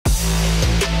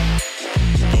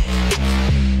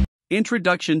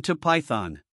Introduction to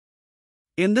Python.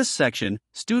 In this section,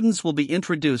 students will be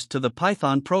introduced to the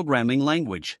Python programming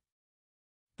language.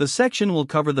 The section will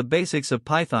cover the basics of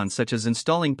Python, such as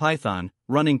installing Python,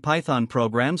 running Python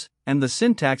programs, and the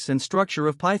syntax and structure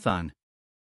of Python.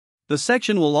 The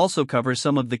section will also cover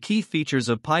some of the key features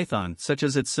of Python, such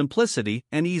as its simplicity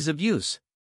and ease of use.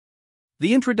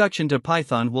 The introduction to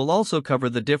Python will also cover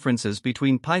the differences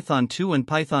between Python 2 and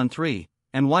Python 3,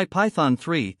 and why Python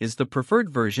 3 is the preferred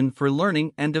version for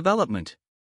learning and development.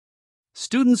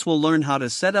 Students will learn how to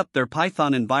set up their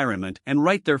Python environment and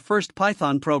write their first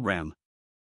Python program.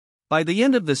 By the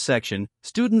end of this section,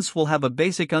 students will have a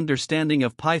basic understanding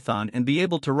of Python and be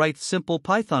able to write simple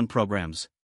Python programs.